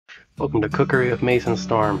Welcome to Cookery with Mason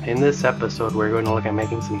Storm. In this episode we're going to look at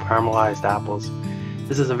making some caramelized apples.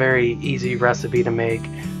 This is a very easy recipe to make.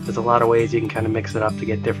 There's a lot of ways you can kind of mix it up to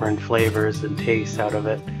get different flavors and tastes out of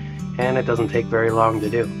it, and it doesn't take very long to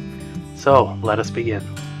do. So let us begin.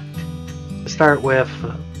 To start with,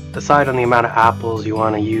 decide on the amount of apples you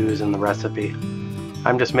want to use in the recipe.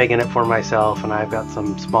 I'm just making it for myself and I've got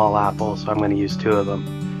some small apples, so I'm going to use 2 of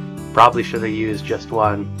them. Probably should have used just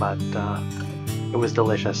 1, but it was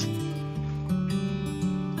delicious.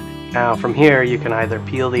 Now from here you can either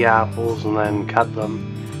peel the apples and then cut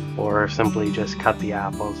them, or simply just cut the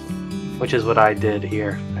apples, which is what I did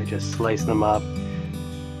here. I just sliced them up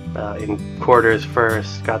in quarters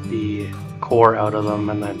first, got the core out of them,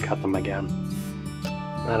 and then cut them again.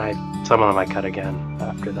 Then some of them I cut again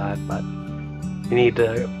after that, but you need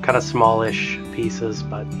kind of smallish pieces,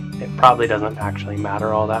 but it probably doesn't actually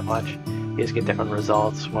matter all that much. You just get different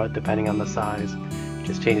results depending on the size. It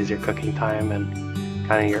just changes your cooking time and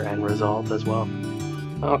kind of your end result as well.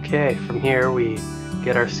 Okay, from here we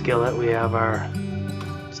get our skillet. We have our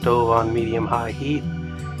stove on medium-high heat,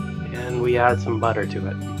 and we add some butter to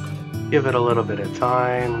it. Give it a little bit of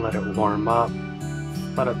time, let it warm up.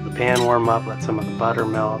 Let the pan warm up, let some of the butter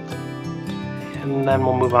melt, and then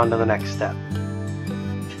we'll move on to the next step.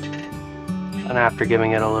 And after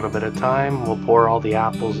giving it a little bit of time, we'll pour all the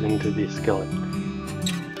apples into the skillet,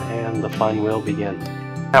 and the fun will begin.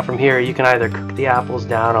 Now from here you can either cook the apples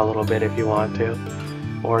down a little bit if you want to,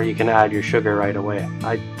 or you can add your sugar right away.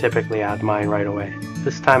 I typically add mine right away.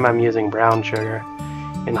 This time I'm using brown sugar.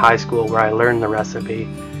 In high school where I learned the recipe,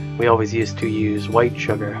 we always used to use white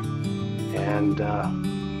sugar, and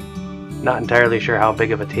not entirely sure how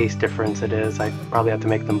big of a taste difference it is. I probably have to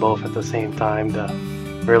make them both at the same time to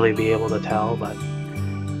really be able to tell, but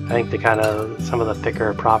I think some of the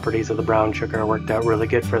thicker properties of the brown sugar worked out really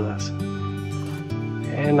good for this.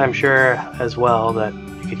 And I'm sure as well that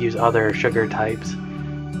you could use other sugar types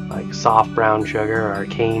like soft brown sugar or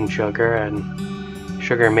cane sugar and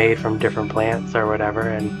sugar made from different plants or whatever,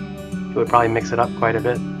 and it would probably mix it up quite a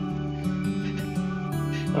bit.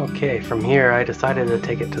 Okay, from here I decided to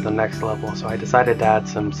take it to the next level, so I decided to add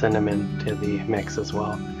some cinnamon to the mix as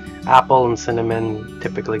well. Apple and cinnamon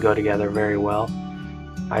typically go together very well.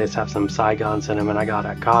 I just have some Saigon cinnamon I got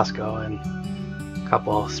at Costco and a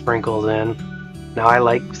couple sprinkles in. Now I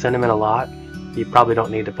like cinnamon a lot. You probably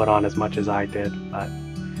don't need to put on as much as I did, but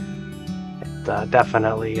it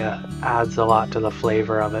definitely adds a lot to the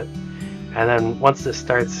flavor of it. And then once this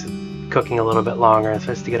starts cooking a little bit longer and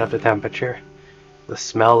starts to get up to temperature, the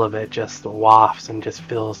smell of it just wafts and just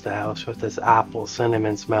fills the house with this apple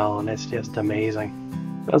cinnamon smell, and it's just amazing.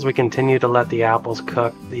 As we continue to let the apples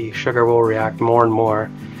cook, the sugar will react more and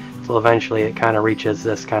more until eventually it kind of reaches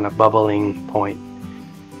this kind of bubbling point.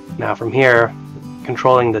 Now from here,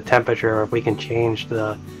 controlling the temperature, we can change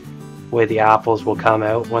the way the apples will come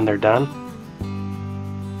out when they're done.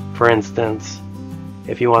 For instance,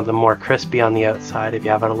 if you want them more crispy on the outside, if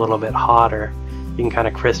you have it a little bit hotter, you can kind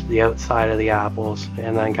of crisp the outside of the apples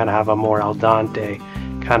and then kind of have a more al dente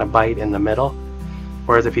kind of bite in the middle.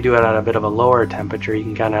 Whereas if you do it at a bit of a lower temperature, you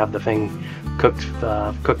can kind of have the thing cooked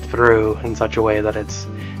through in such a way that it's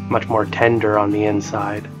much more tender on the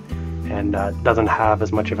inside and doesn't have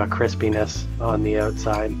as much of a crispiness on the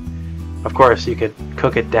outside. Of course, you could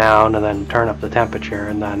cook it down and then turn up the temperature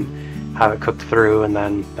and then have it cooked through and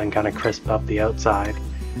then kind of crisp up the outside,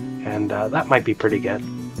 and that might be pretty good.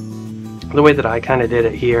 The way that I kind of did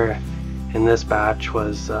it here in this batch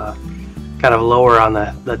was kind of lower on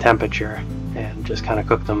the temperature and just kind of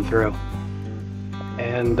cook them through.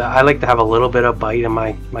 And I like to have a little bit of bite in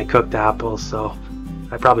my cooked apples, so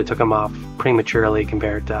I probably took them off prematurely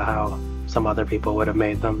compared to how some other people would have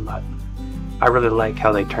made them, but I really like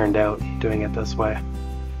how they turned out doing it this way.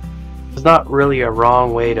 There's not really a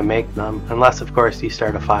wrong way to make them, unless of course you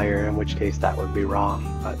start a fire, in which case that would be wrong.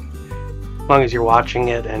 But as long as you're watching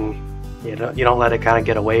it and you don't let it kind of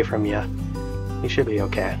get away from you, you should be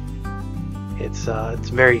okay. It's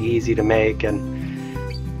very easy to make,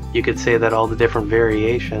 and you could say that all the different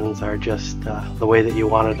variations are just the way that you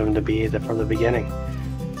wanted them to be from the beginning.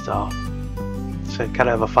 So it's kind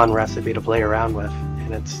of a fun recipe to play around with,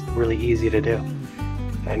 and it's really easy to do.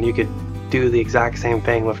 And you could do the exact same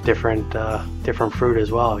thing with different fruit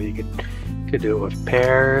as well. You could do it with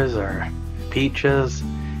pears or peaches.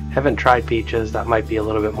 Haven't tried peaches, that might be a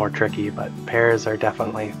little bit more tricky, but pears are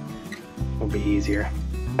definitely will be easier.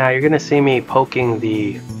 Now you're gonna see me poking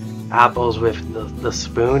the apples with the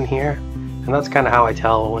spoon here, and that's kind of how I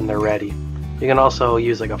tell when they're ready. You can also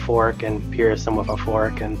use like a fork and pierce them with a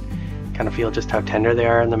fork and kind of feel just how tender they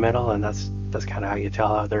are in the middle, and that's kind of how you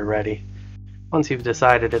tell how they're ready. Once you've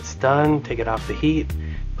decided it's done, take it off the heat,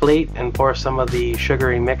 plate, and pour some of the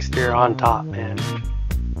sugary mixture on top, and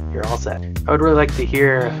you're all set. I would really like to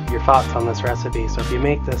hear your thoughts on this recipe, so if you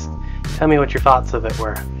make this, tell me what your thoughts of it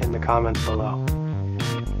were in the comments below.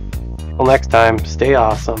 Till next time, stay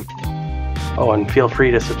awesome. Oh, and feel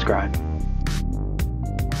free to subscribe.